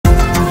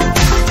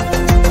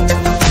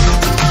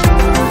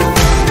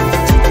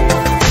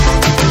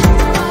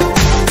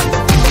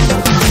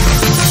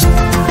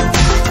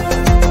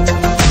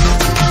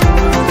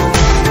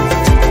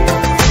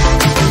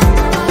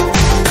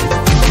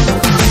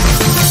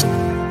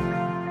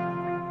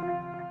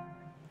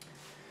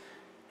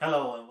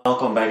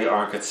welcome by the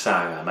Orchid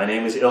Saga. My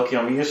name is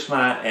Ilkjan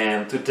Wiersma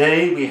and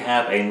today we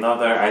have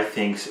another, I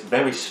think,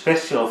 very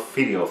special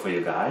video for you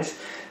guys.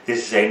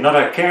 This is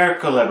another care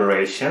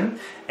collaboration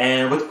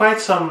and with quite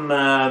some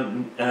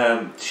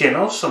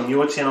channels, some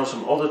newer channels,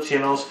 some older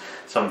channels,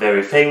 some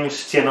very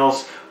famous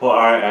channels who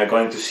are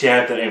going to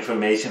share their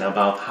information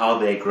about how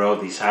they grow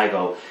the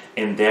zygo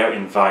in their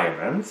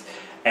environment.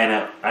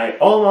 And I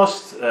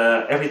almost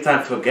every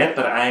time forget,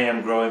 but I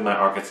am growing my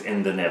orchids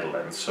in the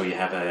Netherlands, so you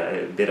have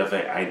a bit of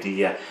an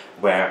idea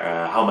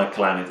where how my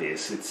climate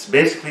is. It's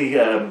basically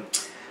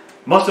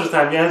most of the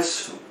time, yeah,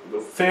 it's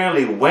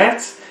fairly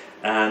wet,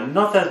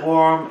 not that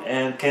warm,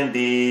 and can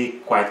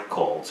be quite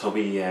cold. So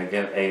we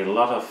get a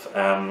lot of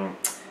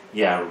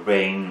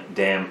rain,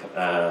 damp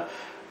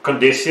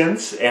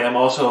conditions, and I'm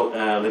also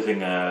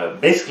living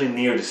basically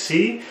near the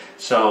sea.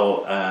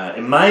 So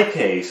in my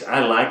case I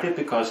like it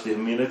because the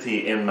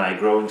humidity in my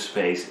growing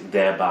space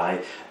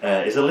thereby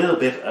is a little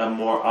bit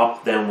more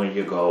up than when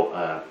you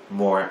go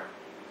more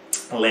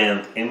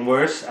land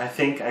inwards, I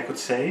think I could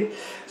say.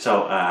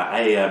 So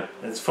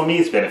for me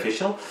it's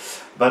beneficial,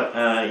 but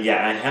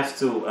yeah, I have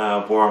to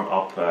warm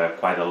up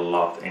quite a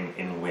lot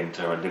in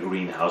winter, the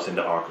greenhouse and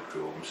the orchid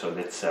room. So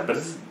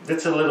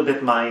that's a little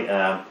bit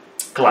my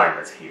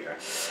climate here.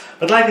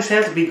 But like I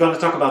said, we're going to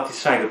talk about the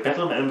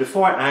Zygopetalum, and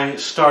before I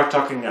start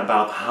talking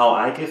about how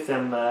I give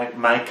them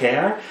my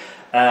care,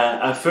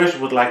 I first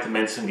would like to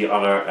mention the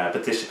other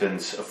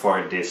participants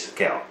for this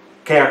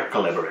care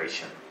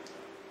collaboration.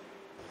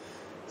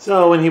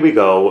 So, and here we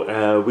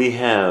go. We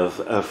have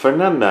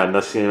Fernanda,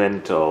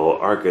 Nascimento,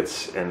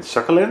 Orchids and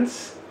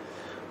Succulents,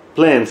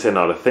 Plants and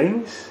Other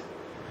Things,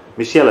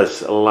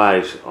 Michelle's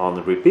Lives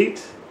on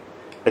Repeat,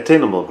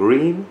 Attainable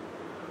Green,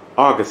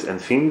 Orchids and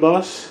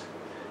Fynbos,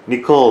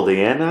 Nicole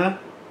Deanna,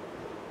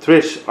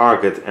 Trish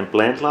Orchid and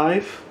Plant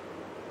Life,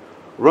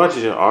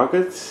 Roger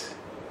Orchids,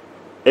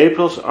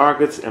 April's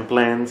Orchids and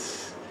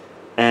Plants,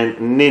 and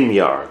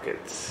Ninja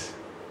Orchids.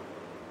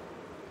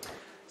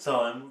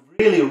 So I'm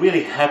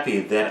really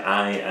happy that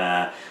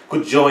I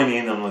could join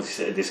in on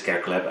this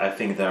care collab. I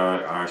think there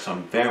are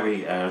some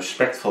very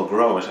respectful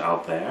growers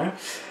out there.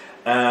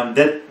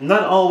 That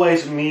not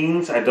always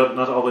means, I don't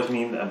not always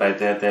mean by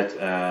that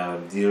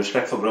the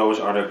respectful growers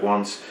are the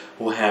ones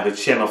who have a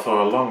channel for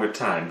a longer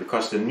time,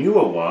 because the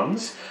newer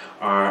ones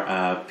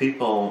are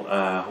people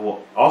who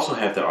also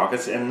have their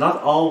orchids and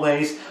not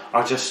always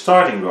are just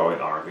starting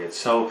growing orchids.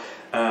 So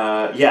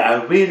yeah,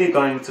 I'm really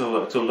going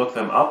to look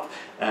them up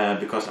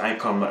because I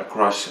come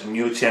across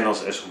new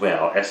channels as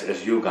well,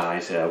 as you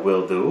guys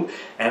will do,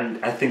 and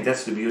I think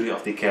that's the beauty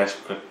of the care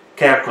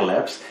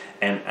collabs.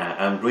 And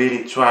I'm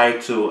really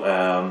trying to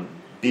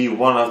be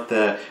one of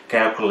the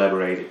care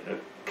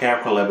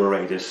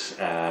collaborators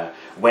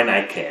when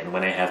I can,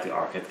 when I have the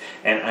orchid.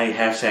 And I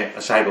have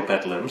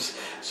Zygopetalums,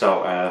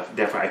 so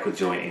therefore I could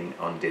join in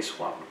on this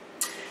one.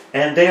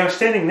 And they are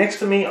standing next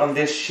to me on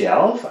this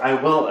shelf. I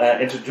will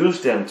introduce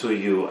them to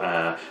you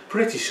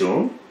pretty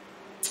soon.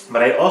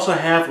 But I also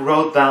have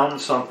wrote down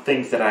some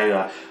things that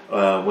I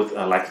would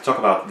like to talk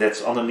about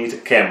that's underneath the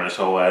camera,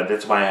 so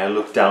that's why I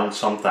look down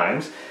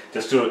sometimes,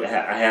 just to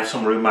I have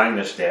some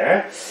reminders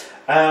there.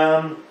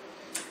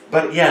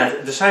 But yeah,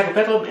 the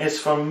Zygopetalum is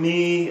for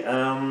me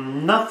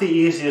not the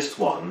easiest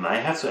one, I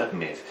have to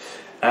admit.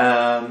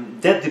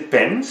 That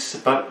depends,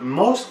 but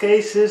most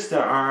cases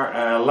there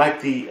are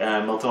like the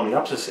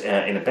Miltoniopsis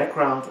in the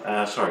background,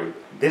 sorry,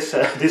 this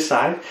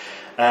side,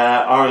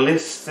 are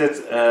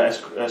listed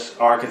as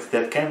orchids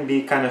that can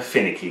be kind of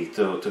finicky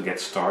to get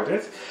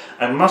started.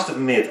 I must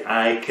admit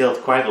I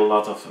killed quite a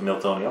lot of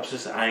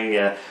Miltoniopsis.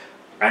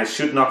 I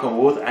should knock on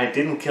wood, I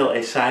didn't kill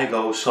a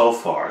zygo so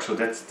far, so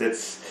that's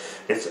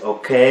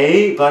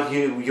okay. But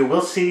you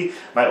will see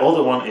my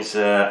older one is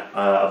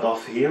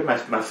above here,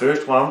 my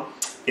first one.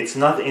 It's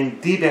not in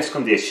the best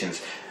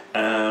conditions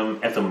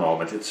at the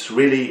moment. It's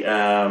really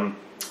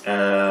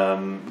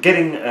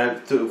getting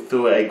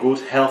to a good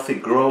healthy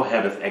grow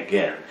habit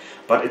again,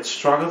 but it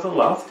struggled a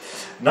lot,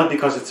 not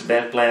because it's a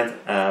bad plant,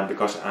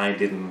 because I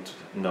didn't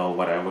know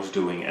what I was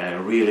doing, and I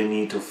really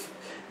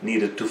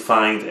needed to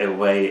find a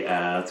way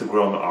to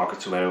grow my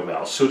orchids very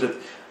well, suited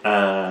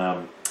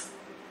by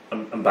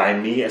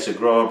me as a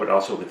grower, but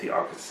also with the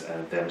orchids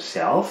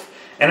themselves.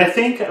 And I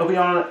think we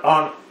are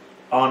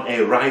on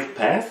a right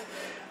path,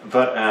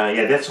 but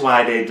yeah, that's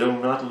why they do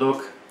not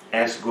look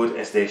as good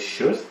as they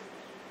should.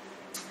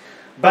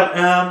 But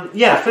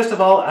yeah, first of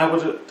all, I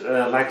would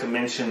like to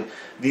mention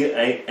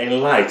a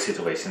light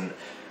situation.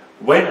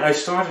 When I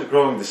started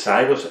growing the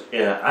zygos,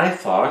 I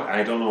thought,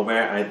 I don't know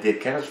where I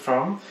did get it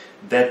from,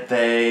 that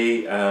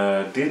they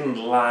didn't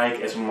like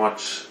as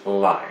much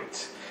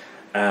light.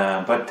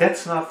 But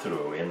that's not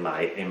true in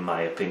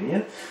my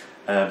opinion,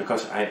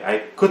 because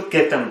I could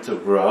get them to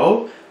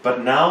grow,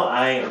 but now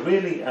I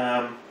really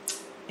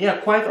yeah,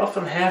 quite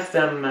often have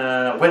them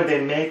when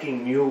they're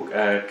making new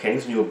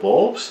canes, new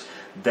bulbs.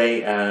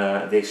 They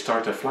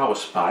start their flower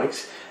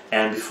spikes,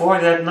 and before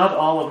that not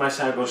all of my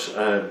zygos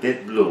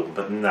did bloom,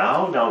 but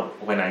now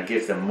when I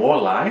give them more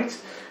light,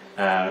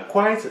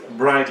 quite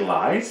bright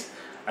light,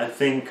 I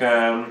think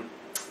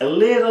a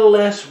little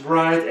less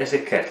bright as a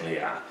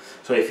Cattleya.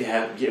 So if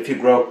you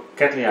grow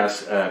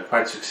Cattleyas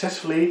quite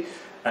successfully,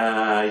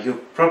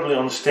 you probably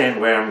understand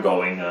where I'm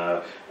going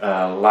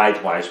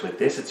light-wise with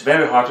this. It's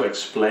very hard to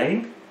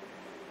explain,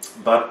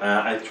 but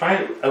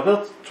I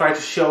will try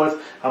to show it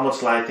how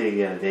much light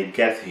they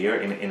get here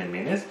in a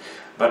minute.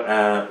 But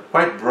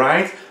quite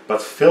bright,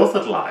 but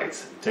filtered light.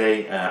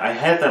 I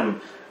had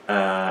them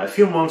a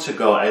few months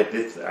ago.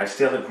 I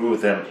still grew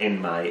them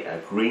in my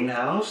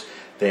greenhouse.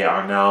 They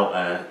are now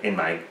in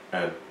my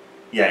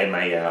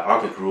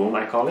orchid room,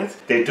 I call it.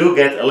 They do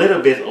get a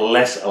little bit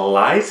less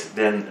light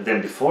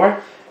than before,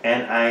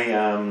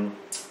 and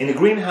in the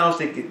greenhouse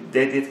they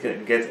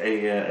did get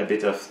a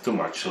bit of too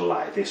much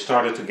light. They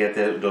started to get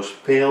those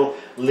pale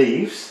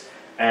leaves,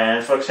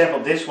 and for example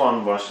this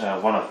one was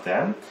one of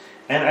them.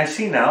 And I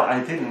see now, I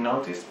didn't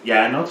notice,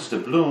 I noticed the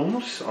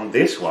blooms on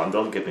this one,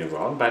 don't get me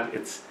wrong, but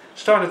it's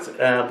started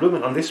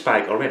blooming on this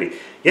spike already.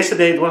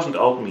 Yesterday it wasn't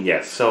open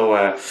yet, so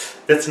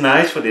that's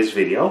nice for this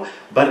video.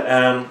 But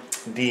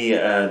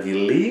the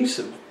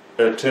leaves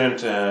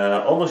turned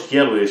almost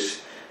yellowish,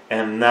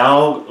 and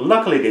now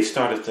luckily they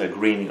started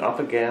greening up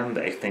again.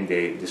 I think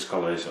this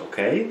color is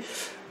okay,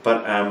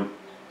 but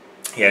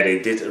they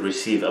did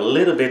receive a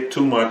little bit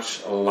too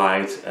much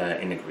light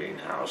in the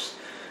greenhouse.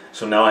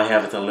 So now I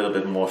have it a little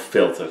bit more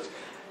filtered,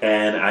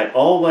 and I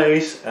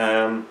always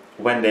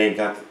when they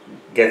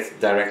get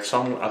direct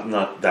sun,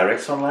 not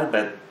direct sunlight,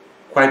 but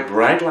quite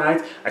bright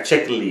light, I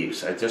check the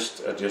leaves. I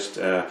just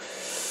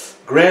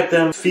grab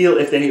them, feel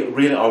if they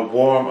really are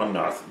warm or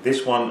not.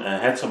 This one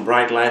had some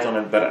bright light on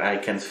it, but I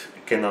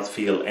cannot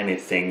feel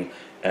anything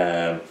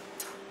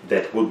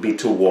that would be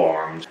too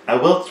warm. I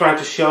will try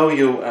to show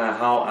you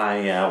how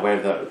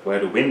where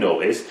the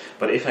window is,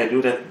 but if I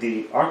do that,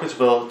 the orchids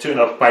will turn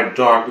out quite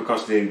dark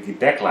because the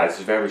backlight is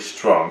very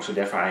strong. So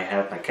therefore I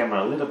have my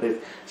camera a little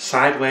bit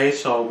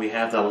sideways, so we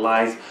have the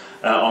light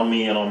on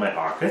me and on my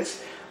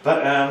orchids.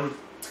 But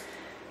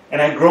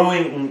and I'm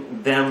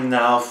growing them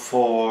now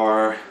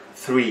for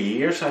 3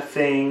 years, I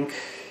think.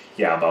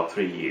 Yeah, about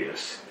 3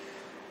 years.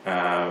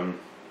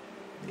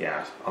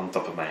 Yeah, on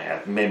top of my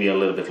head, maybe a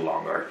little bit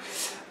longer.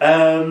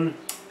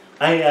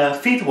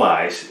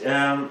 Feed-wise,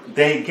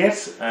 they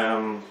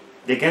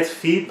get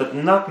feed, but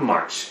not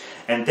much,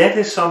 and that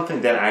is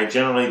something that I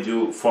generally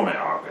do for my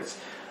orchids.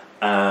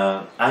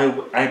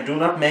 I do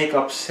not make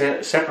up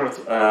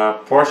separate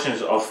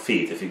portions of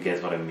feed, if you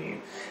get what I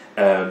mean,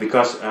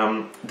 because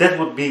that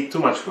would be too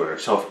much work.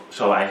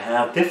 So I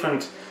have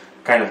different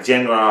kind of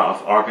genera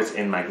of orchids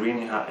in my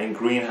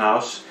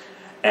greenhouse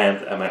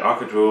and my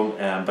orchid room,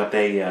 but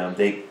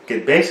they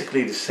get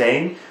basically the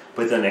same,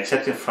 with an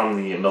exception from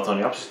the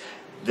Miltoniopsis.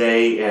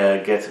 They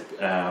get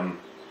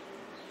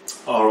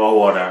oral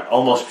water,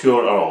 almost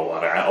pure oral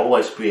water. I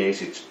always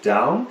pH it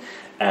down,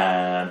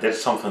 and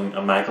that's something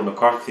Michael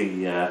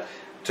McCarthy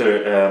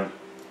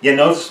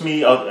noticed me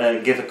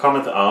give a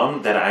comment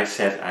on, that I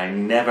said I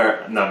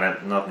never,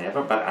 not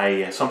never, but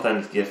I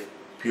sometimes give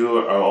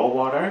pure oral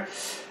water.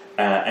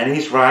 And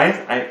he's right.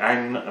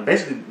 I'm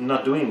basically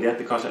not doing that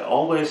because I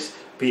always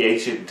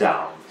pH it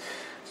down.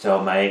 So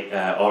my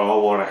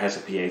oral water has a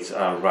pH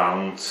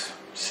around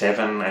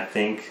 7, I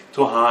think.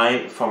 Too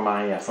high for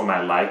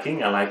my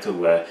liking. I like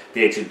to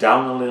pH it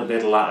down a little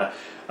bit,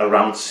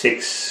 around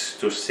 6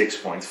 to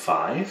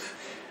 6.5,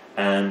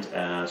 and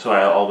so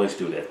I always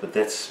do that. But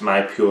that's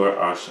my pure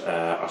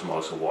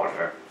osmosis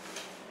water.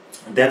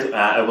 That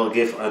I will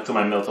give to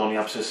my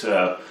Miltoniopsis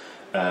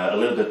a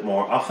little bit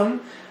more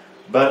often.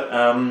 But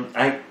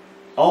I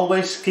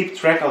always keep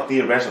track of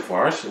the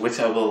reservoirs, which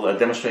I will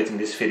demonstrate in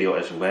this video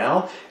as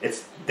well.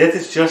 That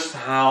is just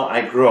how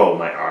I grow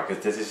my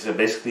orchids. This is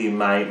basically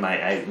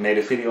I made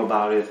a video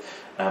about it,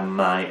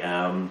 my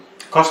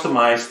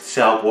customized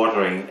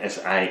self-watering, as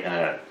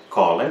I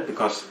call it,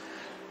 because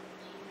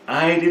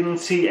I didn't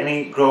see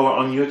any grower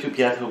on YouTube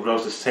yet who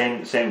grows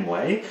the same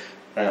way.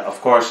 Of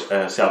course,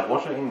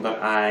 self-watering,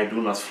 but I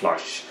do not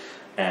flush.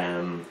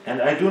 And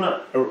I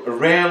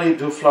rarely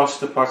do flush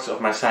the parts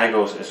of my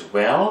zygos as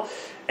well,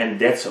 and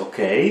that's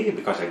okay,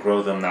 because I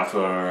grow them now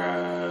for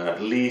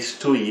at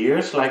least 2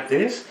 years like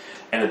this,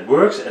 and it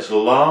works as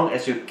long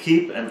as you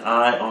keep an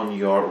eye on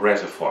your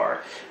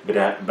reservoir.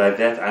 But by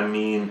that I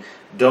mean,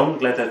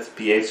 don't let that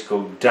pH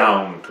go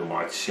down too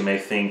much. You may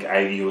think I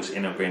use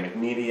inorganic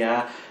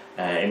media,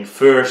 and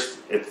first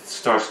it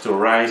starts to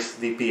rise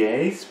the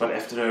pH, but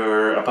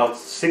after about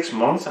 6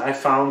 months I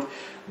found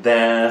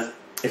that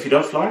if you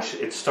don't flush,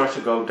 it starts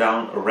to go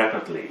down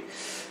rapidly.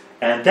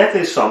 And that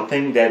is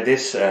something that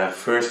this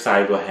first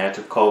zygo had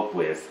to cope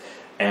with.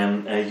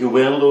 And you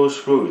will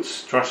lose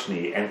roots, trust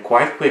me, and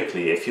quite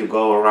quickly. If you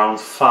go around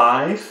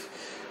 5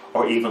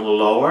 or even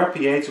lower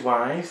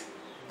pH-wise,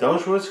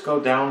 those roots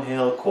go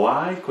downhill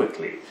quite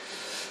quickly.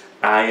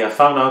 I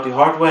found out the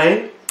hard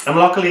way. And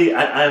luckily,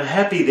 I'm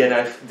happy that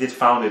I did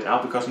found it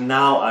out, because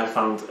now I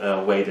found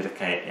a way that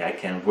I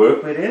can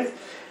work with it.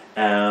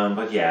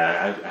 But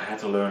yeah, I had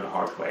to learn the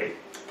hard way.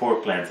 Poor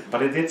plant,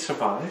 but it did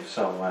survive,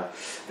 so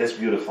that's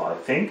beautiful, I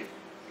think.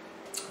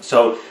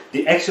 So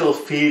the actual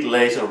feed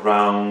lays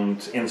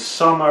around, in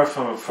summer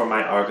for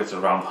my orchids,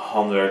 around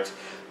 100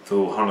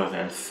 to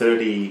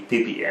 130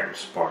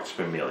 ppm, parts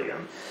per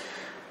million.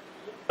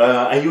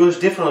 I use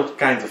different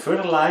kinds of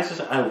fertilizers.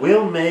 I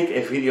will make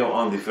a video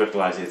on the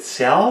fertilizer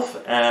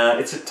itself.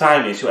 It's a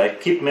time issue. I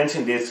keep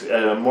mentioning this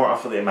more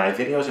often in my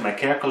videos, in my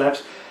care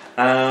collabs.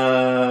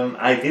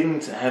 I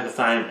didn't have the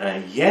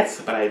time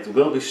yet, but it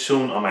will be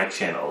soon on my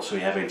channel, so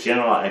you have a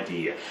general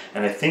idea.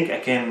 And I think I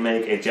can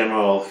make a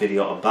general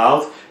video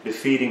about the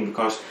feeding,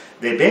 because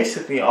they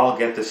basically all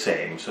get the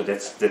same. So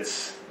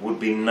that's would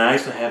be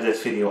nice to have that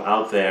video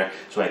out there,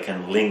 so I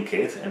can link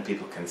it and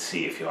people can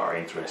see if you are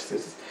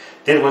interested.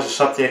 That was a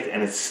subject,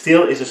 and it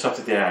still is a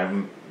subject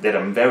that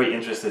I'm very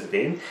interested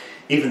in,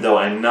 even though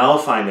I now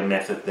find a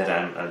method that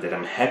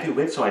I'm happy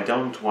with. So I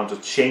don't want to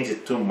change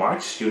it too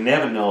much. You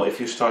never know if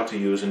you start to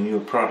use a new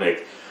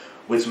product,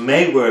 which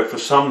may work for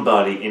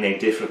somebody in a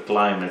different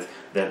climate,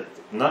 that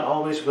not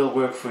always will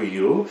work for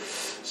you.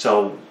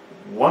 So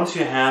once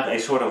you have a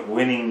sort of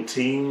winning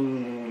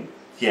team,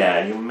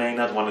 yeah, you may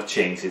not want to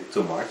change it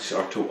too much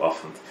or too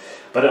often.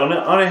 But on the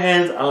other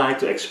hand, I like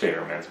to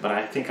experiment. But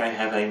I think I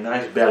have a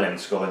nice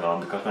balance going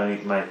on, because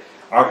my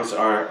orchids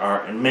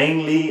are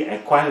mainly,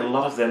 and quite a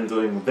lot of them,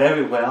 doing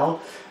very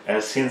well,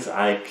 since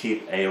I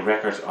keep a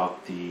record of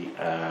the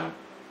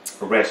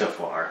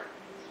reservoir.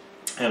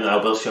 And I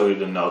will show you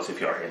the notes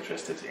if you are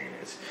interested in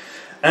it.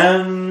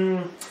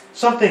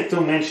 Something to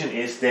mention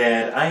is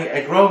that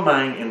I grow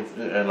mine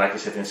in, like I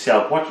said, in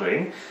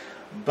self-watering,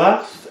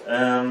 but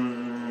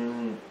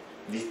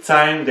the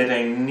time that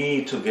I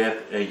need to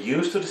get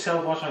used to the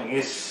self-watering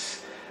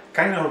is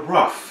kind of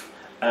rough.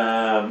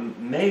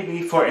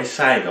 Maybe for a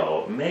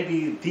zygo,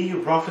 maybe the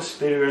roughest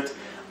period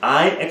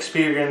I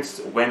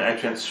experienced when I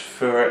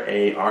transfer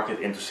a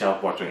orchid into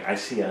self-watering. I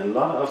see a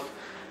lot of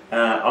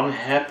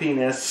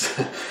unhappiness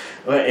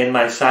in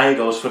my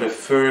zygos for the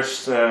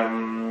first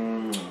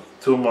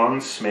 2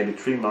 months, maybe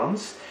 3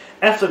 months.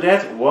 After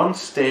that,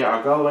 once they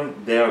are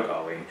going, they are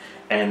going.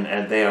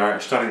 And they are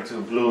starting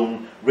to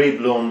bloom,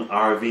 rebloom,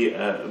 are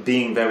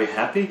being very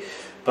happy.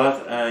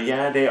 But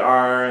yeah, they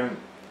are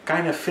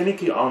kind of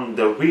finicky on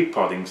the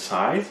repotting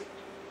side.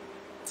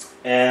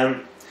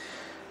 And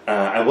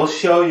I will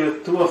show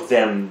you 2 of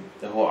them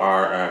who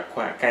are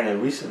quite kind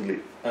of recently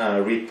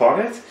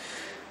repotted.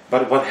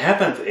 But what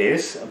happened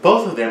is,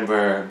 both of them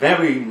were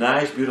very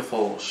nice,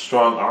 beautiful,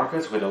 strong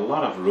orchids with a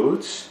lot of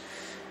roots.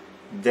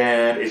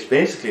 That is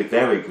basically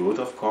very good,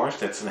 of course.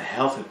 That's a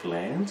healthy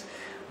plant.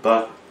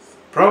 But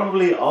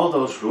probably all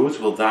those roots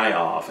will die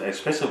off,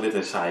 especially with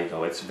the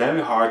zygo. It's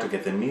very hard to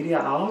get the media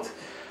out.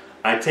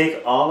 I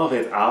take all of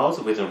it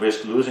out with the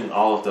risk losing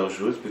all of those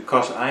roots,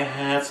 because I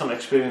had some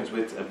experience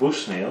with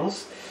bush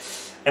snails,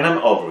 and I'm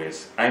over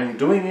it. I'm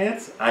doing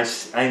it.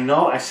 I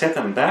know I set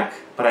them back,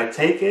 but I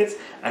take it.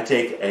 I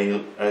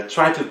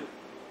try to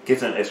give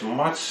them as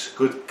much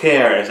good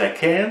care as I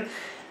can.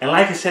 And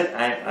like I said,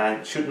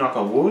 I should knock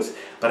on wood,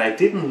 but I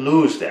didn't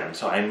lose them.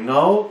 So I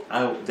know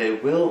they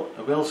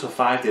will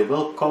survive, they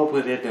will cope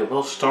with it, they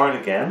will start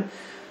again.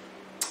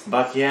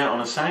 But yeah, on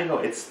a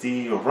zygo, it's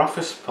the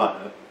roughest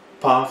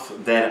path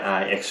that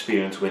I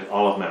experience with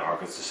all of my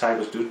orchids. The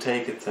zygos do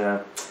take it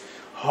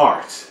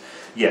hard.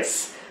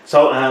 Yes.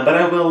 So, but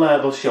I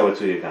will show it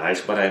to you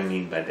guys, what I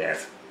mean by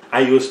that.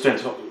 I use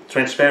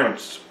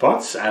transparent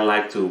pots. I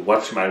like to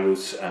watch my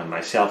roots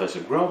myself as a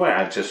grower.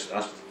 I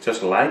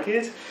just like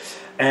it.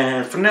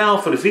 And for now,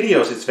 for the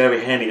videos, it's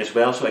very handy as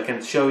well, so I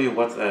can show you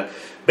what,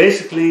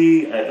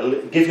 basically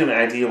give you an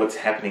idea what's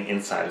happening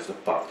inside of the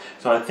pot.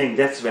 So I think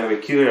that's very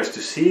curious to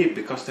see,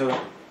 because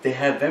they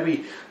have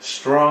very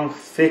strong,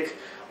 thick,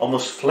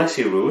 almost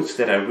fleshy roots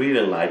that I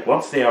really like.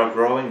 Once they are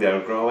growing,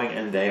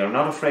 and they are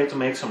not afraid to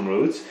make some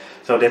roots.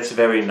 So that's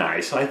very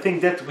nice. So I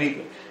think that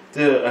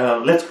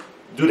let's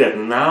do that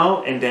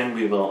now, and then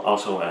we will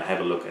also have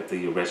a look at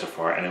the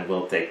reservoir, and I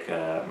will take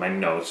my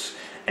notes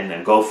and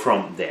then go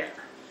from there.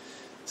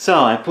 So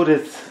I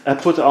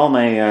put all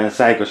my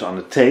zygos on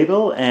the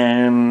table,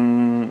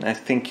 and I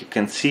think you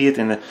can see it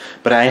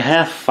but I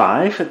have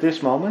 5 at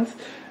this moment.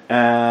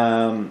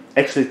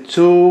 Actually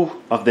 2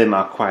 of them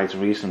are quite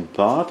recent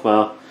bought.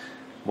 Well,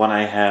 one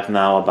I have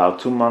now about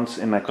 2 months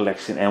in my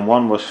collection, and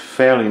one was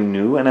fairly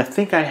new, and I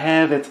think I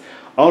have it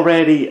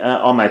already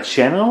on my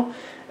channel.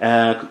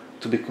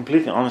 To be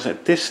completely honest,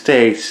 at this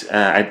stage,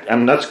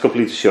 I'm not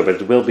completely sure, but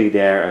it will be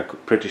there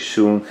pretty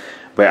soon,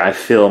 where I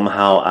film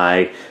how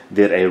I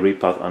did a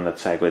repot on that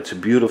zygo. It's a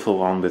beautiful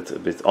one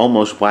with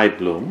almost white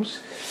blooms.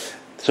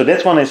 So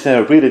that one is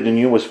really the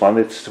newest one.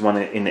 It's the one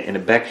in the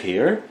back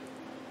here.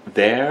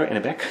 There, in the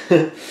back.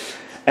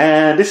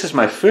 And this is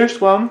my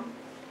first one.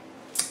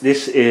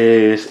 This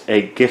is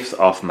a gift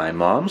of my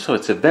mom, so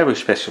it's a very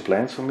special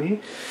plant for me.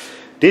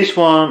 This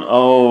one,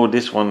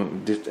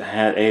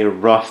 had a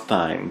rough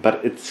time,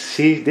 but it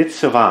did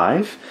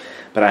survive,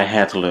 but I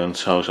had to learn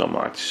so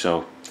much.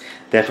 So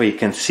therefore you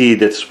can see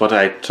that's what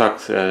I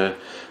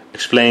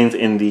explained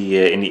in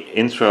the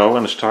intro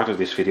and the start of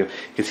this video.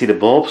 You can see the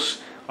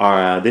bulbs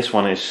are, this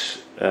one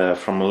is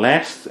from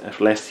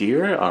last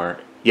year, or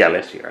yeah,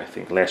 last year I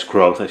think, last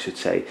growth I should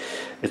say.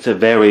 It's a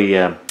very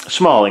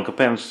small in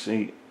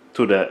comparison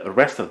to the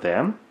rest of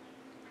them.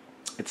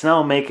 It's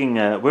now making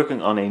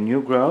working on a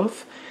new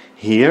growth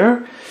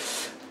here.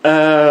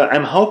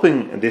 I'm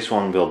hoping this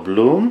one will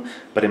bloom,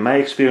 but in my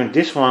experience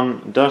this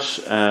one does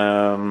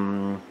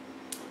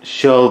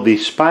show the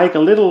spike a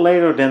little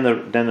later than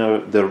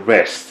the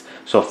rest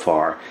so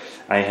far.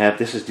 I have,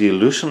 this is the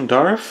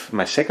Lucendorf,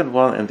 my second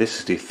one, and this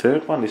is the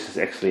third one. This is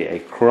actually a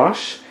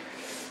cross.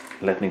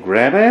 Let me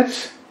grab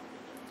it.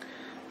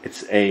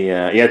 It's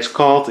a yeah, it's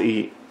called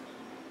a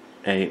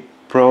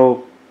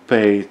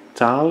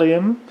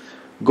Zygopetalum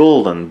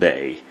Golden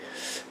Bay.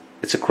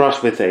 It's a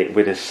cross with a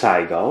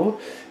Zygo,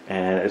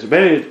 and it's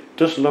very, it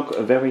does look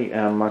very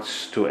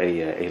much to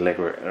a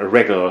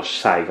regular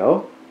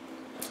Zygo.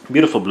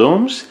 Beautiful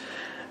blooms.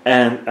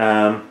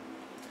 And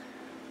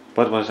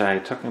what was I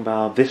talking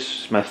about?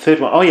 This is my third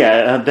one. Oh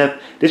yeah,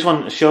 this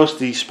one shows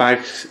the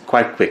spikes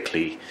quite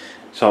quickly.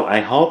 So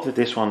I hope that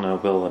this one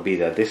will be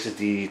there. This is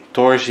the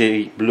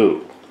Torsi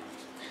Blue.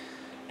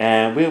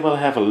 And we will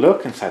have a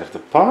look inside of the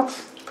pot.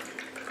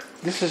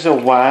 This is a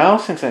while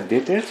since I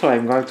did it, so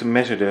I'm going to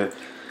measure the...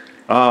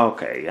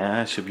 Okay,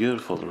 it's a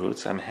beautiful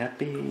roots. I'm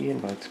happy, I'm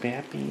going to be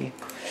happy.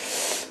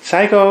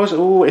 Zygos,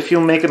 oh, if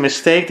you make a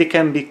mistake, they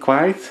can be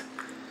quite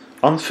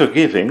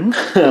unforgiving,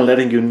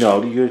 letting you know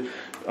that you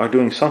are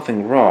doing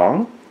something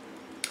wrong.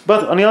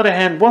 But on the other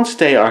hand, once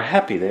they are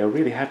happy, they are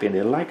really happy, and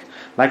they like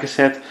I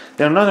said,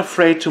 they're not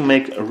afraid to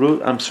make a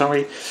root. I'm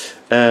sorry,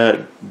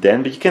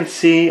 then, but you can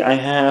see I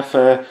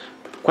have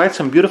quite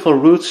some beautiful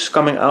roots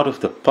coming out of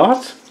the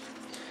pot.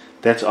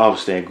 That's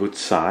obviously a good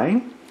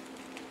sign.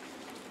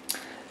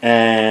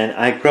 And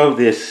I grow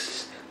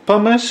this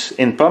pumice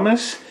in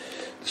pumice.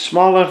 The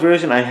smaller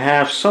version, I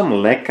have some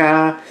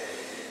leca.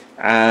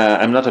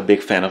 I'm not a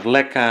big fan of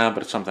leca,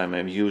 but sometimes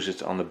I use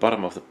it on the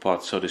bottom of the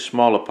pot so the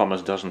smaller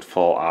pumice doesn't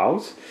fall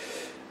out.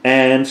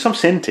 And some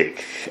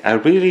Cintiq. I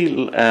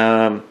really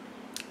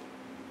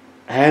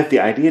have the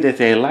idea that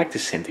they like the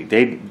Cintiq.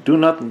 They do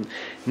not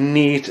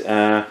need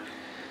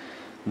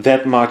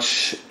that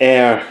much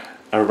air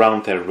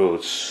around their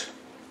roots.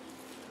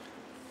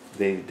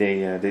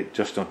 They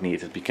just don't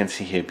need it. You can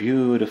see here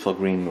beautiful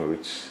green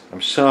roots.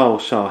 I'm so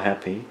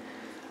happy.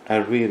 I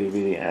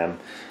really am.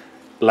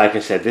 Like I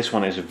said, this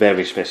one is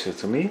very special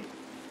to me.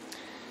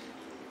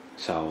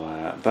 So,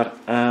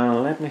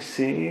 let me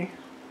see.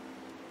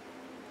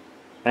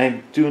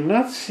 I do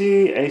not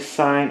see a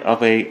sign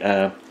of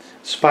a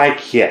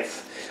spike yet.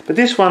 But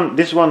this one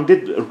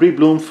did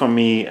rebloom for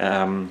me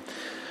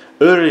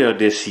earlier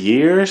this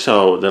year,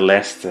 so the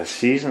last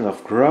season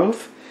of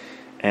growth.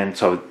 And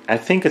so I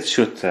think it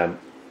should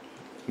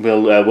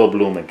will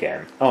bloom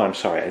again. Oh, I'm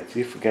sorry, I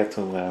did forget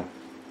to.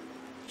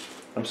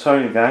 I'm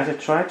sorry, guys. I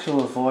tried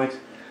to avoid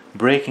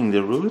breaking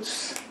the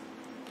roots.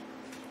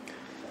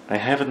 I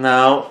have it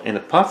now in a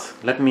pot.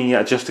 Let me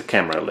adjust the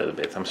camera a little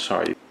bit. I'm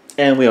sorry.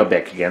 And we are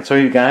back again.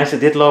 Sorry, you guys. I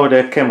did lower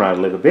the camera a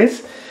little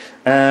bit.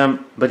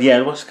 But yeah,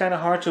 it was kind of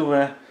hard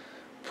to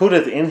put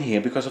it in here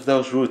because of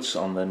those roots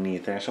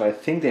underneath there. So I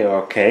think they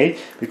are okay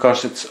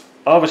because it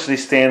obviously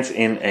stands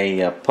in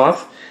a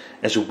pot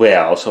as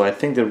well, so I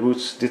think the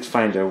roots did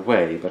find their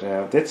way, but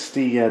that's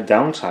the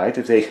downside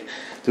if they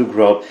do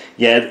grow.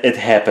 Yeah, it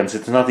happens.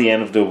 It's not the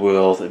end of the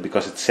world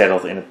because it's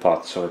settled in a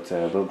pot, so it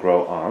will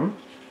grow on.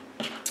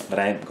 But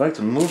I'm going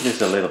to move this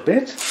a little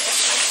bit,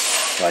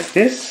 like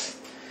this,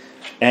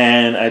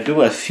 and I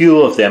do a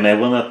few of them. I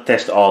will not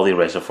test all the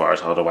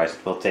reservoirs, otherwise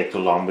it will take too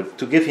long, but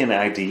to give you an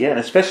idea, and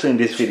especially in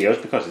these videos,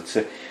 because it's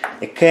a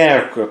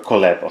care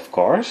collab, of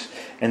course,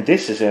 and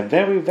this is a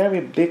very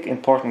big,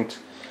 important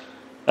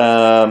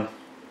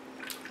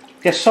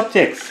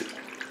subject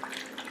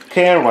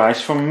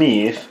care-wise for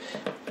me.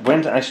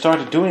 When I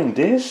started doing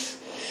this,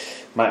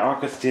 my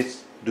orchids did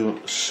do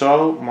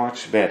so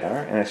much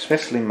better, and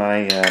especially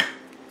my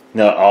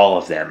all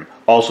of them,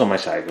 also my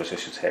Zygos, I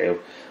should say. I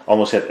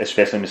almost said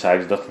especially my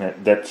Zygos.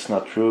 That's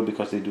not true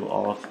because they do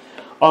all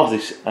of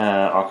these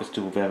orchids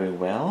do very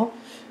well.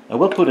 I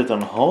will put it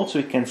on hold so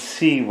you can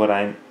see what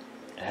I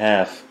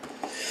have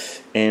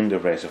in the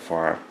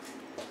reservoir.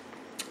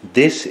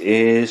 This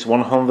is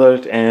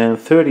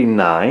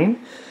 139.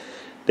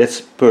 That's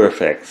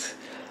perfect.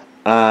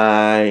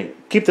 I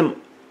keep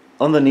them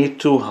underneath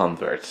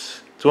 200.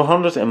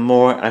 200 and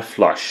more I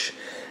flush.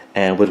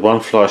 And with one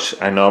flush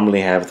I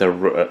normally have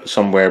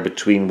somewhere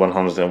between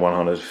 100 and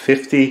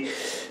 150.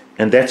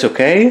 And that's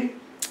okay.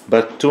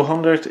 But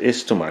 200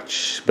 is too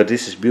much. But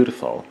this is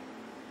beautiful.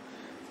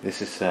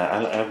 This is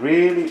I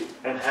really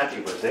am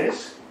happy with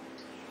this.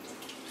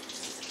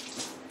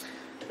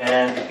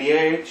 And the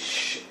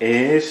pH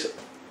is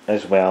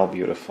as well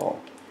beautiful.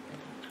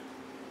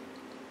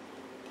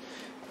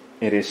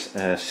 It is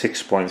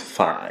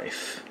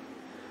 6.5,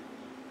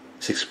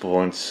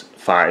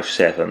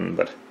 6.57,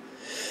 but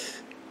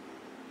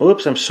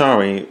oops, I'm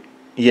sorry.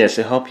 Yes,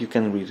 I hope you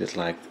can read it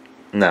like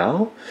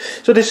now.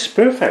 So this is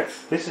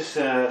perfect. This is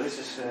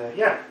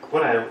yeah,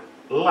 what I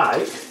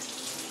like.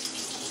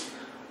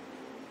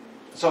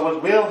 So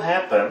what will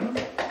happen?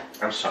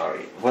 I'm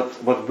sorry.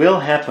 What will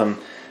happen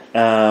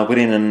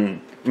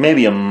within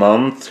maybe a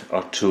month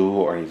or 2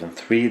 or even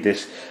 3,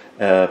 this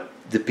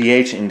the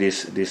pH in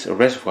this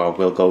reservoir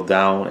will go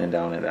down and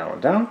down and down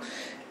and down.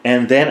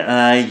 And then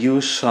I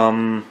use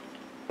some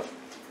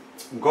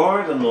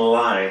garden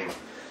lime.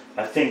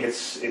 I think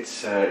it's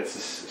the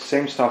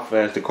same stuff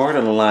as the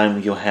garden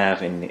lime you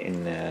have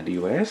in the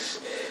US,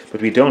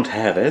 but we don't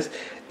have it.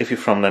 If you're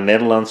from the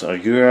Netherlands or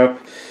Europe,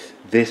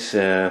 this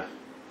I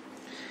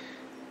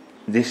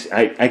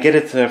get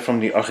it from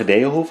the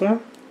Orchideehoeve.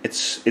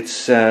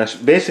 It's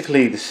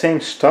basically the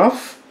same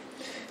stuff,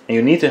 and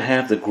you need to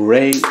have the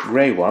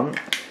gray one.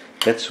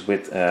 That's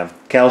with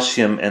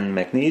calcium and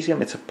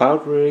magnesium. It's a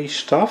powdery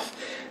stuff.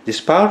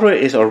 This powder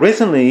is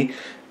originally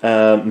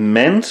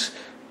meant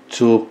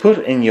to put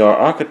in your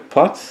orchid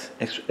pot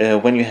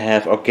when you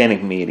have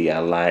organic media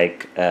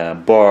like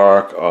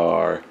bark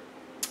or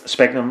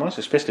sphagnum moss,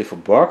 especially for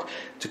bark,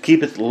 to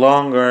keep it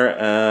longer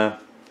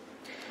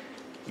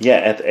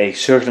at a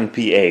certain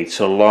pH,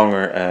 so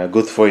longer,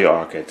 good for your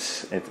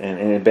orchids,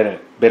 in a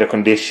better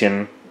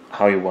condition,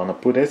 how you want to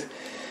put it.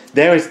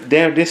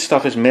 This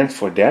stuff is meant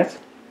for that,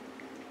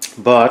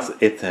 but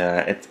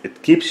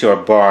it keeps your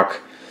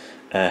bark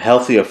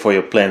healthier for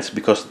your plants,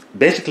 because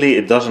basically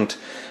it doesn't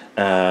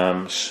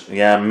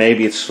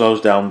maybe it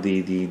slows down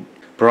the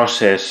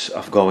process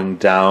of going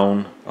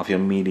down of your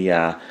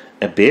media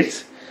a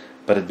bit,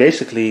 but it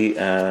basically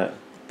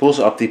pulls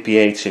up the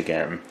pH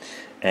again,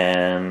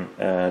 and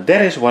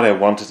that is what I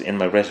wanted in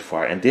my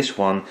reservoir. And this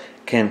one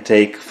can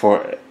take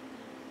for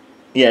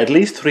at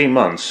least 3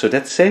 months, so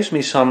that saves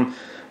me some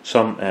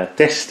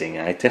testing.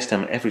 I test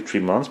them every 3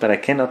 months, but I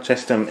cannot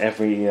test them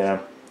every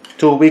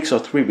 2 weeks or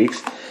 3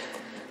 weeks,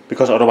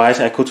 because otherwise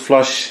I could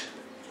flush.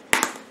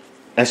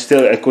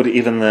 I could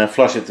even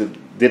flush it.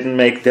 It didn't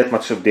make that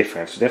much of a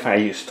difference. Therefore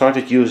I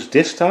started to use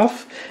this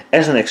stuff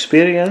as an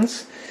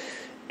experience,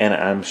 and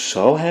I'm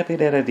so happy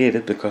that I did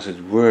it, because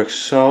it works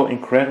so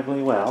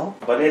incredibly well.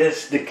 But it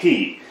is the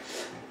key,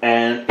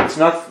 and it's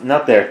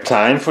not their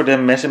time for the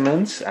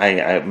measurements.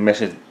 I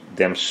measured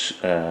them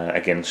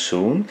again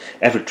soon,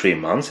 every 3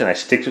 months, and I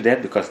stick to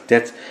that, because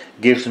that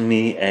gives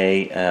me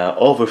a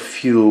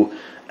overview,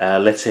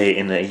 let's say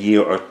in a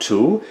year or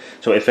 2.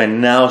 So if I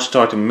now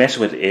start to mess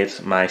with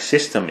it, my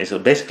system is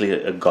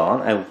basically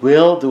gone. I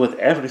will do it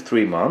every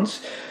 3 months,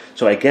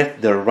 so I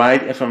get the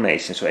right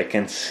information, so I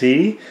can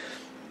see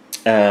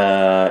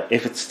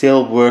if it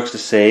still works the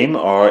same,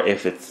 or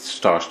if it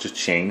starts to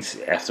change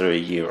after a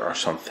year or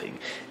something.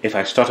 If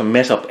I start to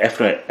mess up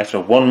after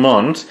 1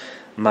 month,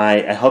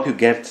 I hope you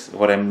get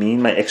what I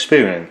mean, my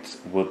experience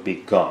would be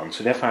gone.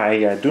 So therefore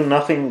I do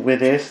nothing with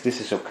this. This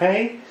is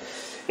okay.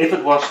 If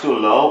it was too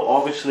low,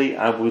 obviously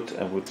I would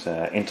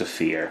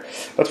interfere.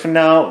 But for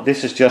now,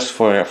 this is just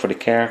for the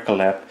care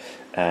collab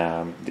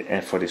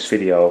and for this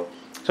video.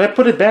 So I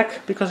put it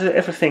back because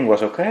everything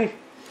was okay.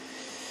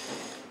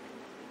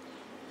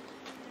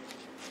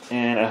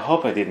 And I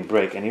hope I didn't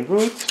break any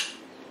roots.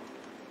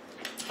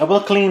 I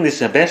will clean this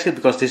basket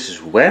because this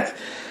is wet.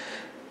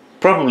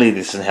 Probably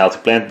this is a healthy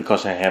plant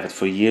because I have it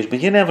for years, but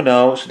you never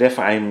know. So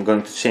therefore I'm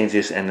going to change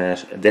this and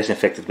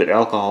disinfect it with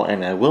alcohol,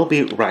 and I will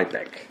be right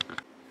back.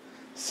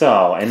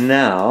 So, and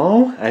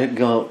now I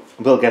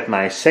will get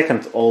my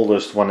second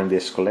oldest one in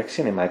this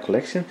collection, in my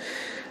collection.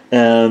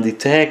 The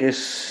tag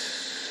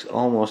is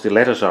almost, the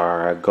letters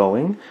are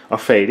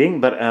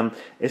fading, but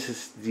this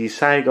is the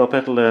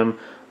Zygopetalum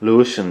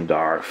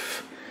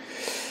Lucendorf.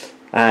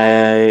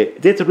 I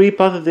did the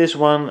repot of this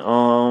one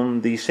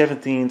on the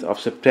 17th of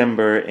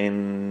September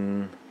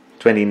in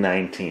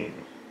 2019.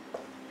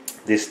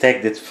 This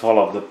tag did fall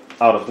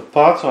out of the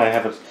pot, so I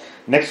have it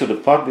next to the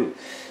pot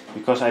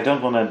because I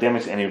don't want to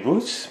damage any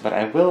roots, but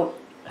I will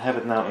have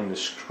it now in the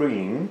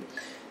screen.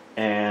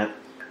 And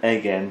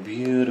again,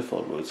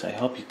 beautiful roots. I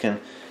hope you can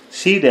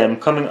see them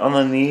coming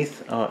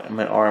underneath. Oh,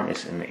 my arm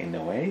is in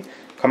the way.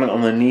 Coming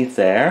underneath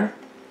there.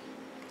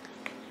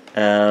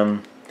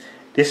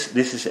 This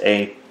is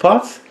a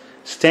pot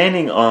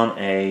standing on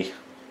a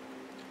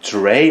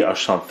tray or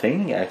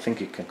something. Yeah, I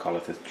think you can call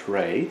it a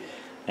tray.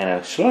 And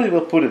I slowly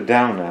will put it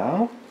down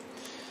now.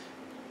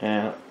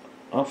 And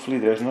hopefully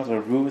there's not a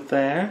root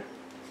there.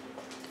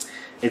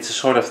 It's a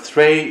sort of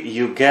tray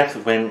you get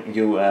when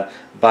you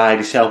buy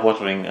the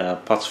self-watering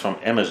pots from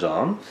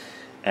Amazon.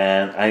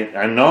 And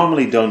I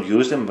normally don't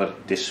use them,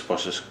 but this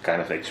was a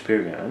kind of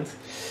experience.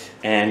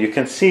 And you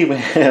can see we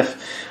have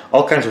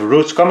all kinds of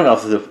roots coming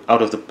out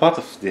of the pot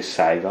of this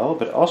Zygo,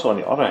 but also on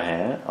the other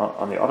hand,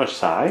 on the other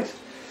side,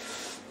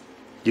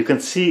 you can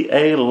see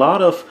a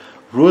lot of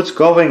roots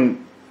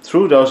going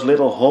through those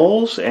little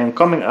holes and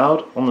coming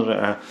out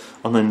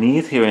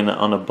underneath here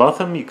on the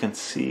bottom. You can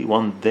see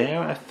one there,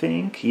 I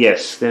think.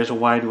 Yes, there's a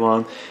white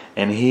one,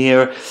 and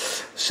here.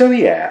 So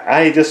yeah,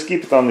 I just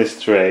keep it on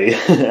this tray,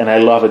 and I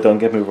love it. Don't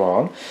get me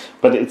wrong,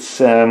 but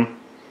it's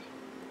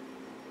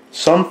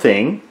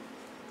something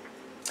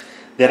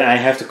that I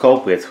have to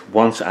cope with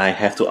once I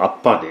have to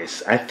up-pot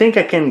this. I think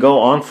I can go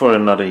on for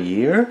another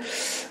year.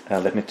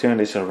 Let me turn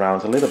this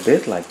around a little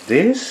bit like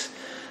this,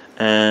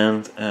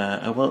 and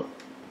I will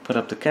put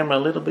up the camera a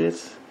little bit.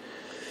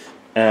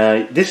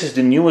 This is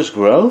the newest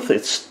growth.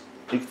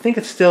 I think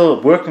it's still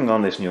working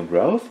on this new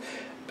growth.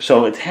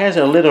 So it has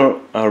a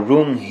little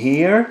room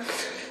here.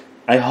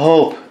 I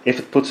hope if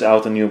it puts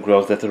out a new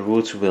growth that the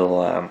roots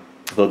will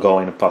go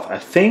in a pot. I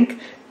think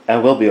I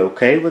will be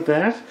okay with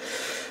that.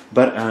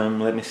 But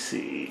let me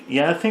see.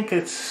 Yeah, I think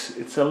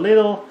it's a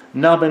little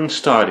nubbin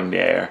starting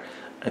there.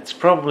 It's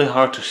probably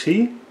hard to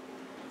see.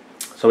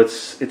 So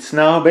it's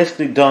now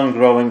basically done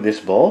growing this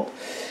bulb.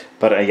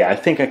 But yeah, I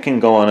think I can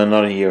go on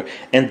another year.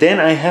 And then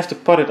I have to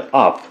pot it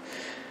up.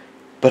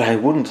 But I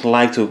wouldn't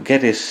like to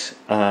get this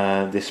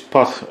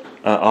pot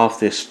off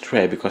this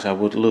tray because I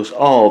would lose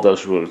all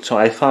those roots. So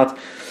I thought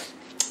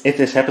if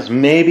this happens,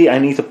 maybe I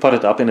need to pot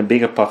it up in a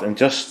bigger pot and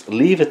just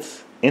leave it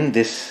in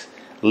this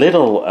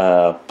little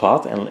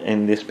pot and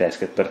in this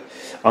basket, but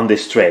on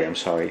this tray, I'm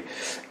sorry.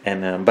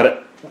 And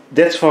but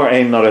that's for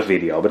another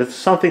video, but it's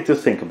something to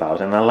think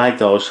about, and I like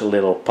those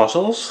little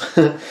puzzles.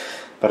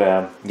 But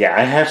yeah,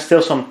 I have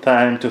still some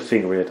time to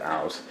figure it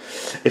out.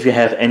 If you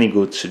have any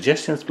good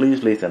suggestions,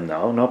 please leave them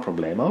know, no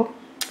problemo.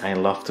 I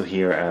love to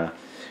hear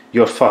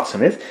your thoughts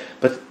on it.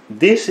 But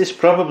this is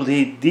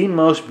probably the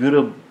most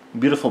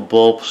beautiful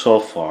bulb so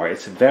far.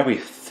 It's very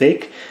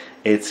thick,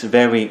 it's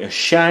very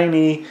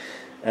shiny.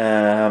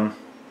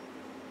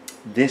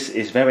 This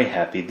is very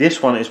happy.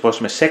 This one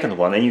was my second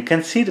one, and you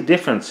can see the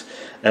difference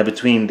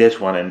between this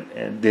one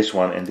and this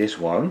one and this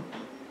one.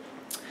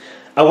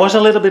 I was a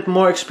little bit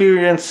more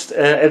experienced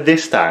at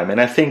this time, and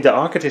I think the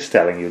Orchid is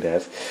telling you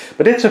that.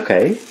 But it's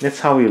okay,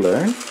 that's how we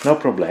learn, no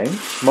problem.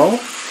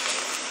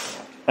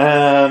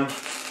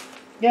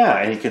 Yeah,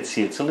 and you can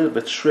see it's a little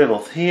bit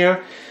shriveled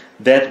here.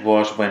 That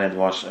was when it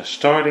was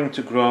starting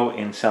to grow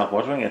in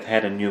self-watering. It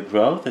had a new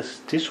growth.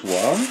 This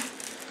one.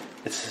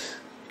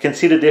 You can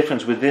see the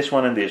difference with this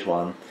one and this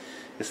one.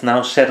 It's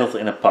now settled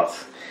in a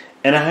pot.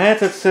 And I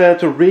had it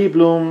to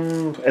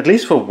rebloom at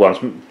least for once,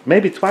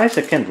 maybe twice,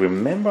 I can't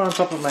remember on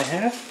top of my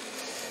head.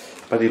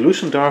 But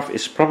Illusiondorf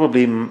is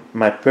probably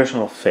my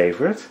personal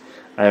favorite.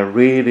 I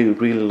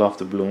really love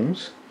the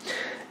blooms.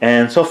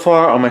 And so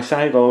far on my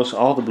Zygos,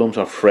 all the blooms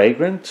are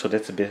fragrant, so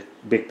that's a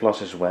big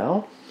plus as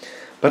well.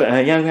 But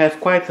yeah, we have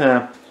quite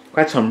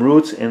some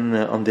roots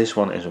on this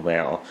one as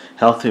well.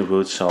 Healthy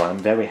roots, so I'm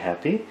very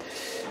happy.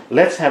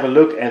 Let's have a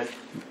look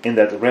in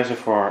that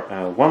reservoir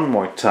one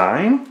more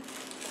time.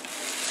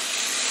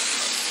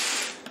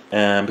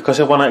 Because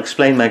I want to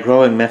explain my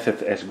growing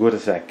method as good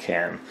as I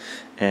can.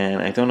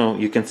 And I don't know,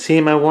 you can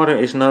see my water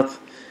is not,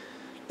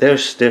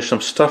 there's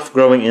some stuff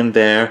growing in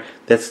there.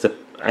 That's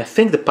I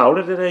think the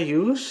powder that I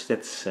use.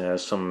 That's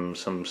some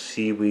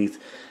seaweed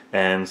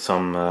and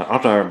some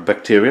other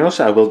bacteria.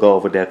 So I will go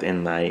over that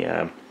in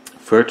my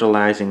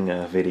fertilizing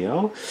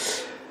video.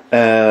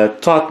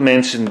 Todd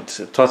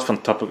from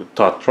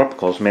Todd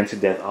Tropicals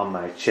mentioned that on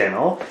my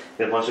channel.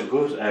 That was a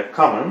good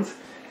comment.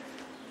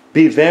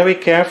 Be very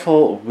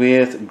careful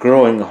with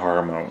growing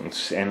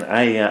hormones, and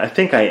I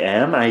think I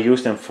am. I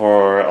use them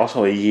for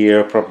also a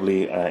year,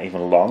 probably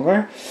even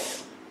longer,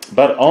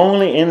 but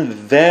only in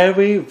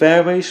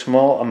very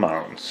small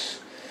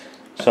amounts.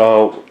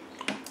 So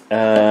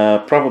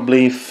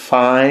probably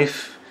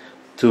 5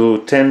 to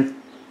 10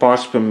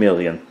 parts per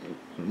million,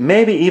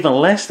 maybe even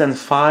less than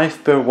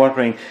 5 per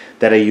watering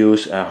that I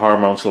use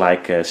hormones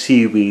like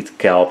seaweed,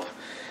 kelp,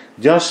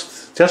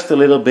 just a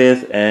little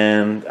bit,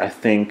 and I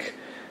think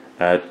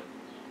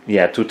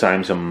yeah, 2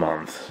 times a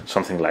month,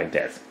 something like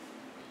that.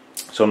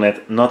 So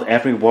not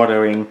every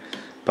watering,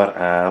 but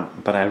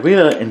I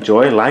really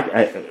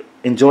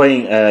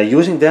enjoying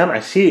using them. I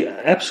see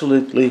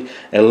absolutely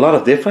a lot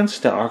of difference.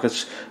 The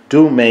orchids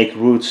do make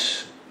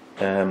roots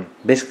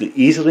basically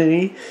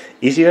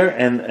easier,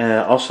 and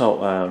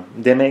also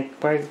they make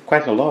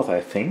quite a lot,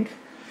 I think.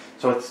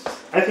 So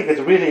I think it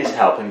really is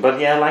helping. But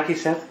yeah, like you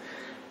said,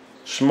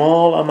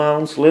 small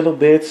amounts, little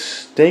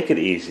bits, take it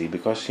easy,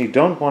 because you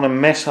don't want to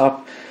mess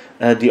up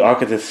the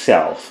orchid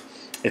itself.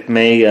 It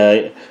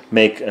may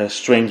make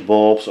strange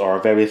bulbs or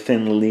very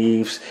thin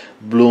leaves,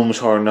 blooms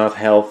are not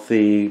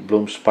healthy,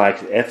 bloom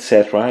spikes,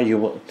 etc.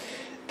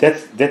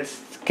 That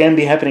can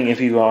be happening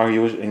if you are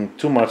using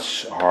too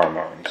much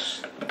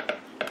hormones.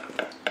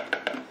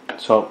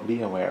 So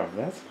be aware of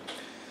that.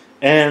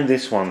 And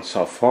this one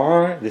so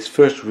far, this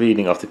first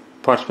reading of the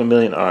parts per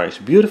million is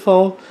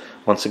beautiful.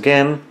 Once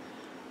again,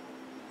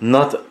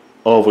 not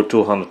over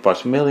 200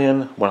 parts per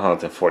million,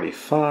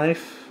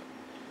 145.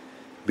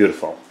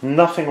 Beautiful.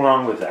 Nothing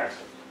wrong with that.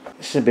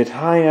 It's a bit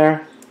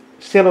higher.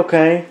 Still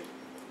okay.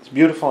 It's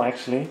beautiful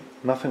actually.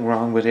 Nothing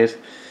wrong with it.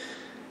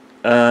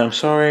 I'm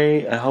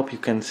sorry. I hope you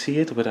can see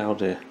it without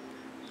the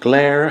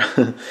glare.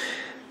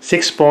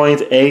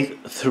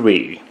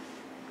 6.83.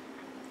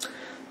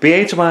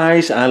 pH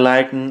wise,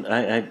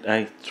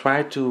 I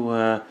try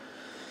to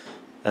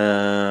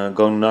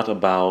go not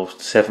above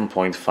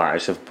 7.5.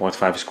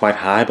 7.5 is quite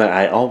high, but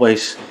I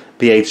always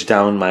pH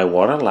down my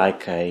water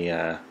like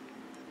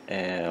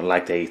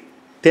they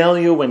tell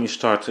you when you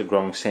start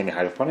growing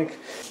semi-hydroponic.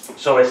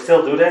 So I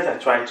still do that. I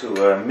try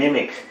to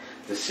mimic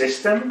the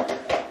system,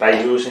 by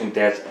using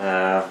that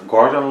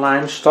Gordon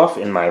lime stuff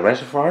in my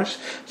reservoirs.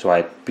 So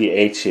I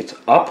pH it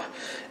up,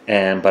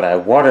 but I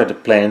water the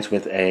plants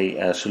with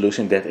a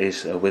solution that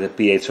is with a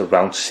pH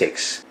around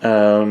 6.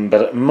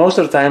 But most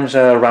of the times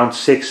around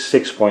 6,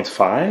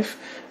 6.5.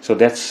 So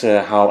that's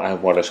how I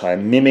water. So I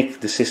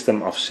mimic the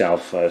system of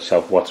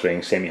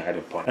self-watering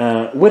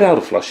semi-hydroponic without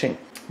a flushing.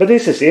 But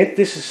this is it.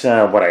 This is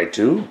what I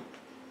do.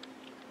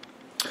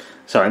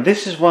 So, and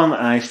this is one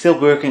I'm still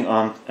working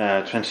on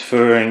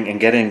transferring and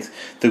getting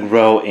to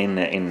grow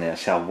in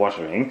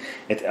self-watering.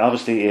 It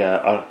obviously,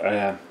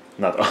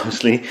 not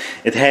obviously,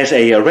 it has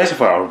a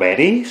reservoir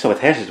already, so it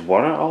has its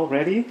water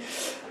already.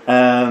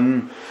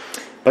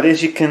 But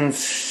as you can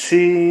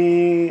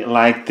see,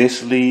 like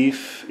this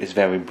leaf is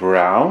very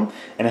brown,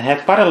 and it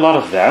had quite a lot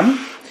of them.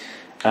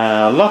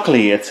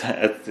 Luckily, it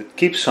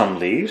keeps some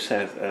leaves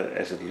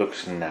as it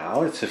looks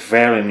now. It's a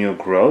very new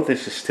growth.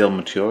 This is still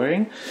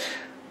maturing.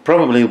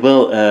 Probably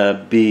will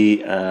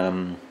be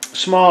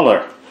smaller.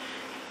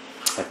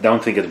 I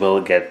don't think it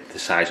will get the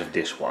size of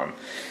this one.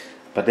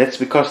 But that's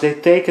because they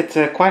take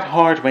it quite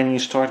hard when you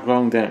start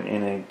growing them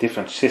in a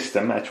different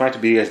system. I try to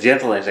be as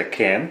gentle as I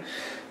can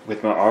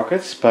with my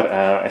orchids, but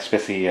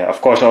especially, of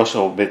course,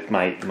 also with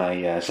my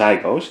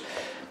zygos.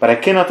 But I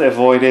cannot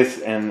avoid it,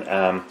 and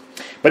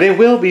but it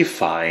will be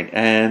fine.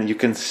 And you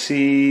can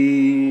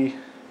see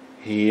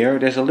here,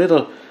 there's a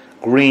little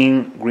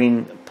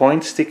green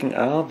point sticking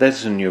out.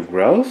 That's a new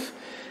growth,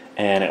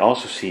 and I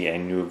also see a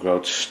new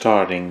growth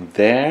starting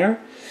there.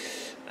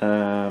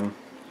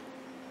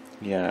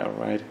 Yeah,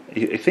 right.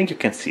 I think you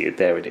can see it.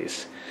 There it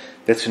is.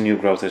 That's a new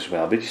growth as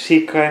well. But you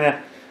see kind of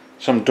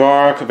some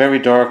dark, very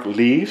dark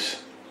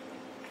leaves.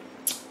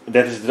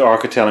 That is the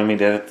orchid telling me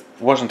that it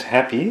wasn't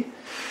happy,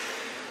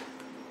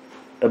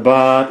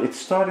 but it's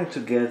starting to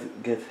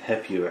get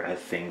happier, I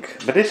think.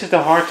 But this is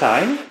the hard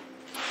time.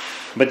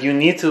 But you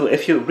need to,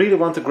 if you really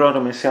want to grow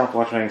them in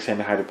self-watering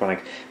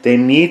semi-hydroponic, they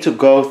need to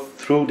go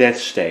through that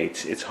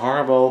stage. It's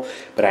horrible,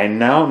 but I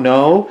now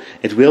know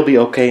it will be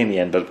okay in the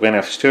end. But when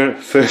I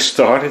first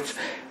started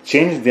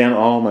changing them,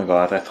 oh my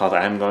god, I thought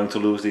I'm going to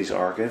lose these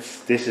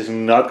orchids. This is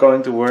not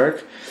going to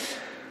work.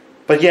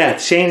 But yeah,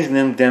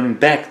 changing them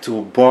back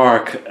to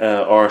bark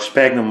or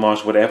sphagnum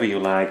moss, whatever you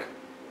like,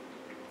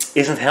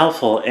 isn't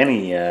helpful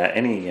any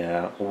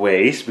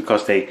ways,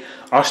 because they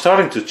are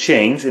starting to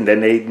change and then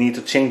they need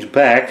to change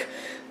back.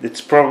 It's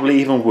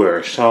probably even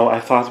worse. So I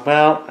thought,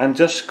 well, I'm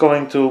just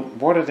going to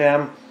water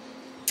them,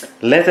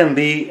 let them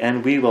be,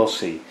 and we will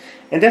see.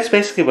 And that's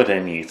basically what they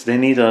need. They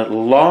need a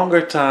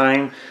longer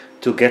time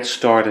to get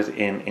started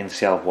in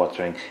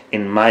self-watering,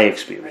 in my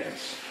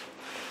experience.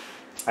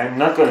 I'm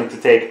not going to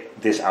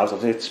take this out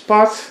of its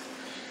pot,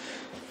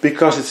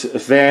 because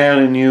it's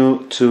very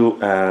new to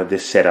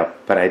this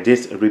setup, but I did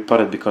repot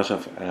it because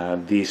of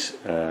these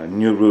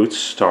new roots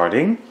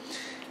starting.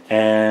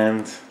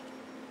 And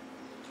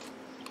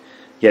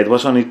yeah, it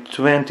was on the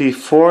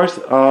 24th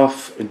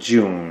of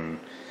June,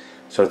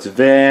 so it's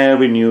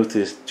very new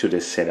to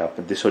this setup.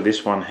 So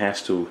this one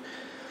has to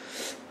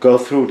go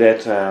through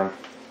that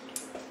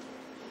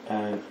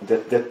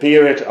that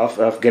period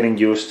of getting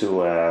used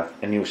to a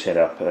new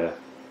setup.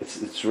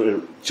 It's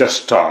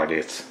just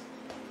started.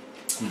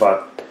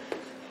 But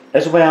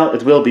as well,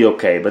 it will be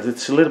okay, but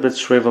it's a little bit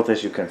shriveled,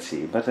 as you can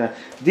see. But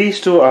these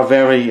two are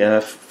very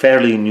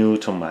fairly new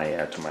to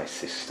my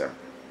system.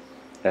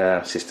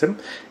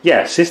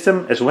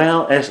 System as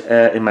well as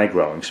in my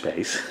growing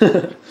space.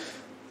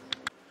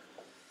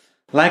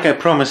 Like I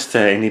promised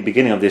in the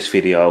beginning of this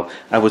video,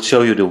 I would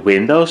show you the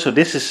window. So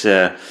this is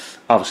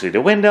obviously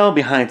the window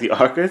behind the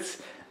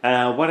orchids.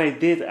 What I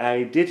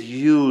did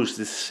use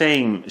the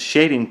same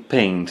shading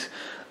paint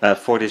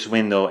for this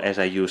window as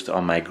I used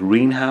on my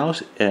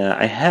greenhouse.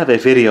 I have a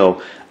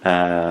video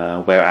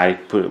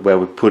where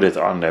we put it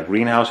on the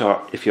greenhouse, or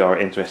if you are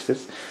interested.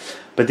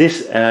 But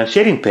this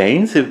shading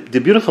paint, the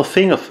beautiful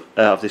thing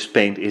of this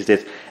paint is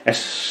that as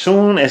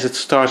soon as it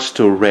starts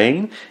to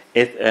rain,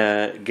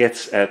 it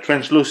gets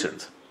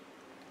translucent.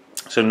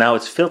 So now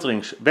it's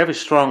filtering very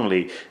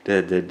strongly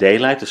the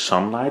daylight, the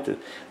sunlight. At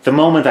the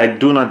moment I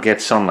do not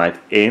get sunlight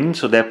in,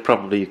 so that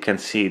probably you can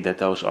see that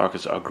those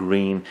orchids are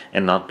green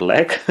and not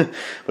black.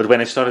 But when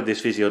I started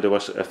this video,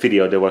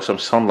 there was some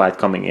sunlight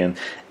coming in,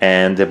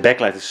 and the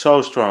backlight is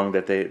so strong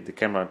that the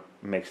camera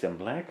makes them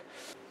black.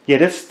 Yeah,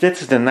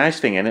 that's the nice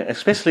thing, and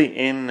especially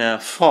in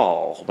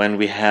fall, when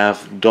we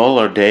have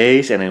duller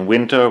days, and in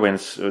winter when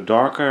it's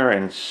darker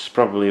and it's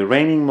probably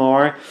raining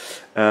more,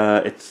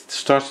 it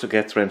starts to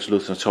get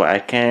translucent, so I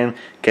can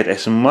get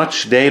as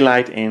much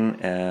daylight in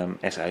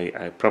as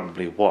I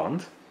probably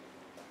want.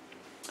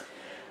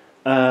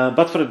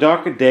 But for the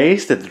darker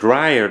days, the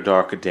drier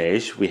darker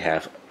days, we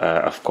have,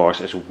 of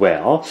course, as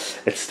well,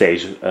 it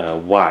stays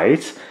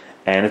white.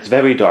 And it's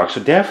very dark, so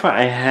therefore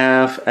I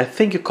have, I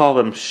think you call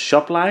them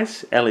shop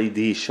lights,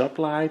 LED shop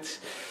lights.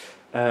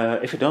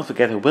 If you don't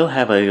forget, I will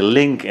have a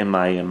link in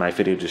my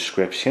video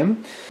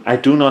description. I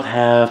do not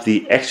have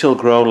the actual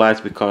grow lights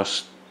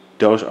because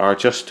those are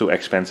just too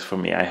expensive for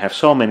me. I have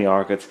so many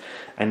orchids,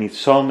 I need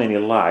so many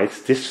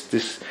lights.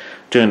 This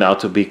turned out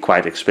to be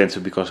quite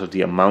expensive because of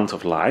the amount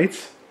of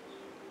light.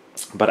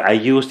 But I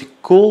use the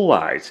cool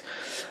white.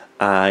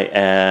 I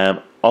am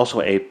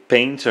also a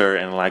painter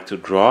and like to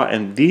draw,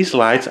 and these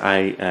lights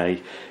I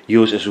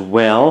use as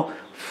well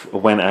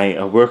when I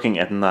am working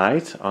at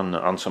night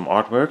on some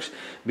artworks,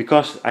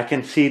 because I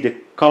can see the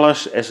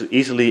colors as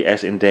easily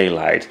as in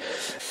daylight.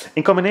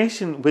 In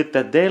combination with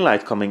that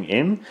daylight coming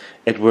in,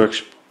 it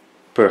works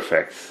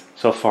perfect.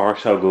 So far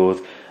so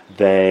good.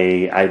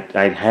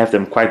 I have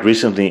them quite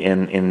recently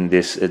in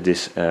this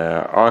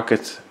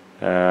orchid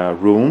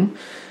room,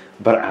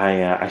 but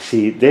I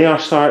see they're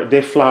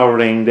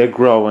flowering, they're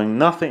growing,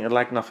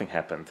 nothing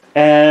happened.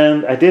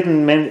 And I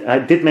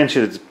did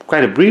mention it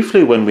quite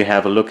briefly when we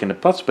have a look in the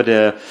pots, but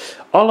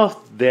all of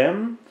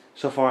them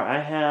so far I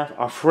have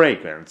are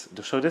fragrant.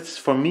 So that's,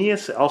 for me,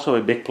 it's also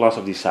a big plus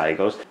of these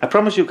Zygos. I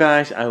promise you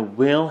guys I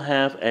will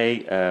have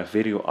a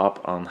video up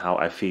on how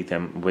I feed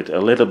them with a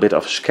little bit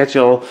of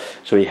schedule,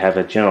 so you have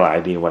a general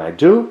idea what I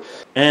do.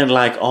 And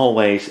like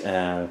always,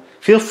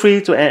 feel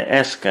free to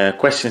ask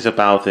questions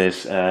about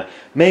this.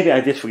 Maybe I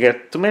did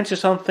forget to mention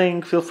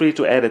something. Feel free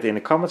to add it in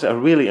the comments. I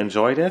really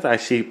enjoyed it. I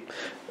see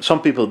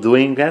some people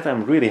doing that.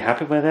 I'm really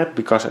happy with that,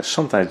 because I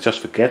sometimes just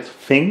forget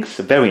things,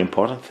 very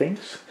important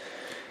things.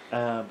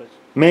 But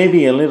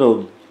maybe a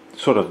little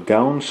sort of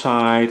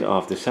downside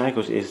of the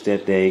Zygos is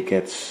that they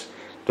get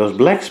those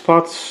black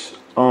spots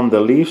on the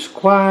leaves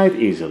quite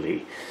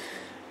easily.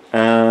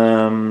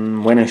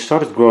 When I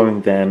started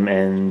growing them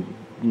and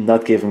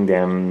not giving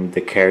them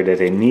the care that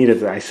they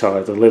needed, I saw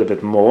it a little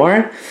bit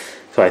more.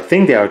 So I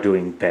think they are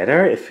doing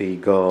better. If we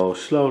go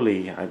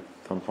slowly, I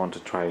don't want to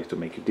try to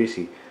make you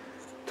dizzy,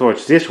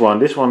 towards this one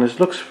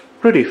looks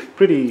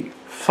pretty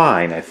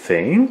fine, I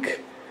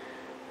think.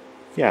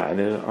 Yeah,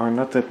 there are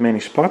not that many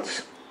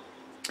spots.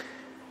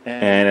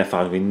 And I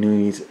thought we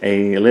need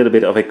a little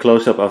bit of a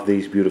close-up of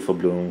these beautiful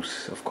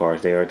blooms. Of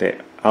course, they are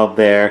out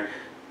there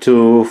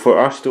for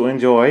us to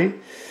enjoy.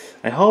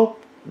 I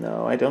hope.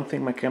 No, I don't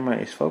think my camera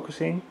is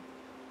focusing.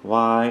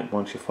 Why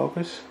won't you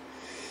focus?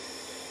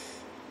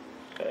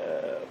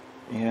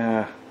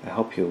 Yeah, I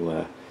hope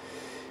you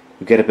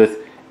get a bit.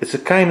 It's a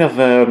kind of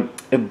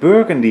a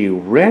burgundy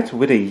red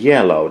with a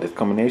yellow. That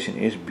combination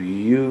is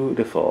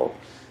beautiful.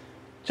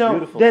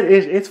 So that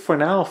is it for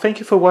now. Thank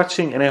you for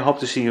watching, and I hope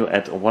to see you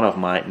at one of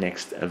my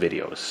next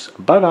videos.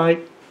 Bye bye.